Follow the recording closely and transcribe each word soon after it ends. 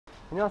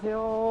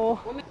안녕하세요.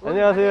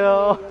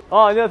 안녕하세요.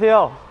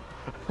 안녕하세요.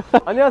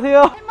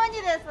 안녕하세요.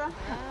 할머니 됐어.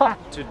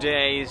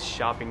 Today is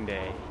shopping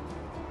day.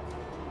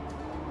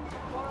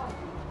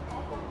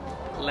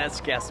 Let's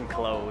get some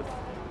clothes.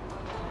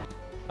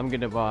 I'm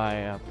gonna buy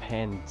a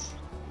pants.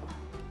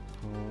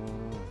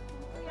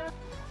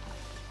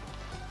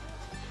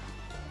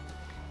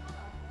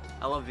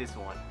 I love this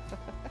one.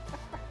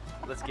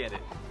 Let's get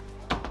it.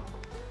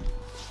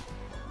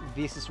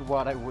 This is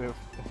what I wear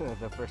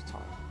the first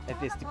time at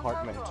this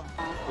department.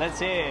 Let's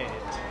see it.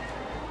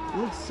 It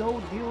looks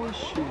so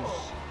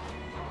delicious.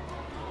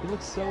 It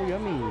looks so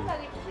yummy.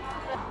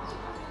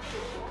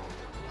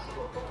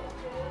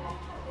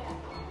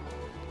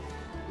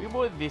 We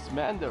bought this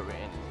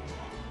mandarin.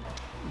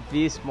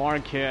 This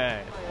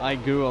market, I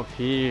grew up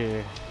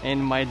here,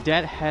 and my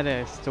dad had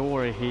a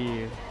store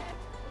here.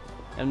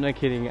 I'm not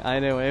kidding. I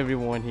know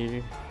everyone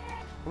here.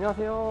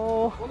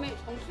 안녕하세요. 웜이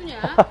정수냐?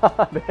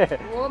 네.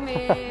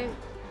 웜이.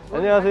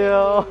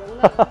 안녕하세요.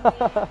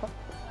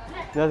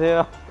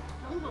 안녕하세요.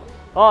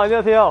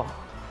 안녕하세요.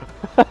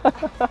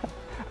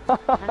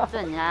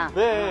 봤었냐?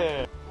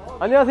 네.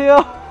 안녕하세요.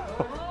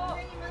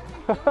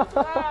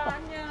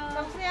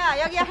 정수야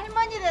여기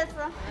할머니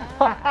됐어.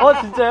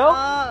 진짜요?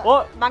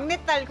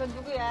 막내딸 그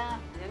누구야?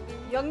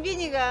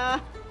 영빈이가.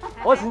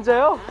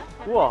 진짜요?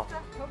 우와.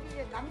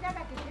 저기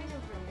남자답게 변했네.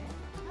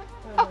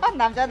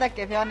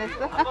 남자답게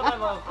변했어.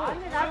 남자답게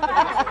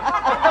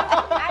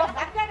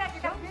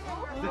변했어.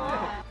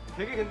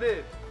 되게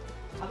근데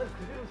다들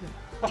그대로세요.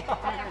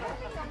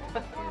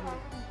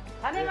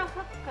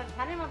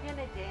 자네만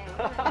변했지.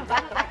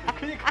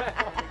 그니까요.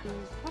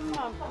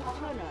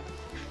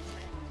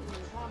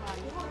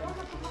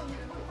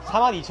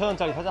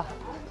 42,000원짜리 사자.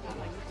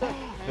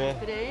 네.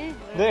 그래.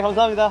 네,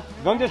 감사합니다.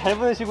 명절 잘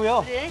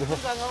보내시고요. 그래.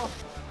 건강하고.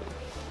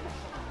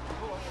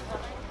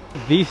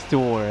 This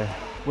store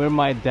where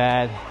my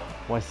dad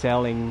was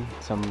selling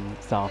some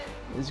stuff.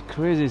 It's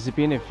crazy. It's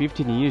been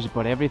 15 years,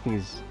 but everything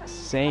is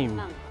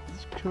same.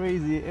 It's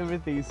crazy.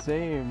 Everything is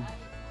same.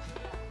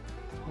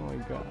 Oh my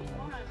god.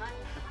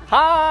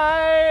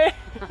 Hi!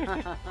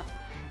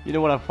 You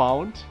know what I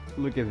found?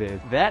 Look at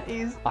this. That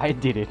is, I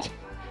did it.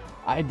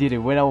 I did it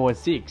when I was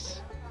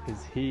 6.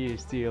 Because here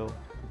still,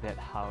 that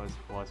house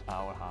was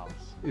our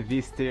house.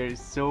 This stair is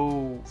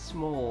so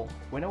small.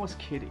 When I was a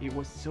kid, it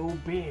was so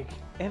big.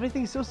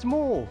 Everything is so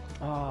small.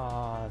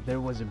 There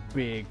was a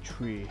big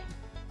tree.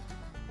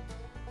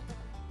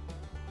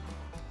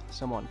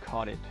 Someone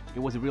caught it. It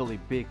was a really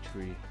big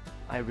tree.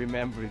 I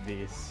remember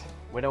this.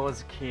 When I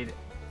was a kid,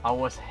 I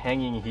was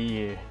hanging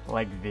here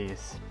like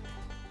this.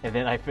 And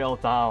then I fell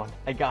down.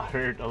 I got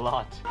hurt a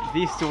lot.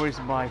 This store is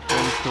my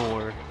friend's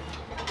store.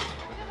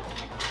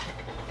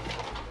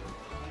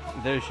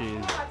 There she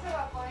is.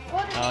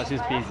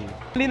 She's busy.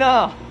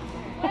 Lina!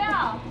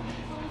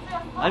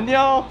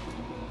 안녕!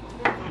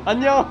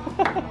 안녕!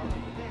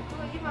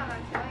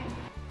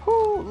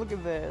 Whew, look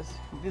at this.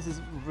 This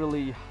is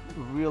really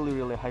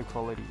high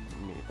quality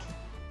meat.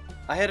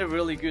 I had a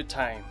really good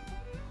time.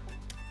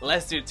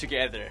 Let's do it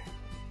together.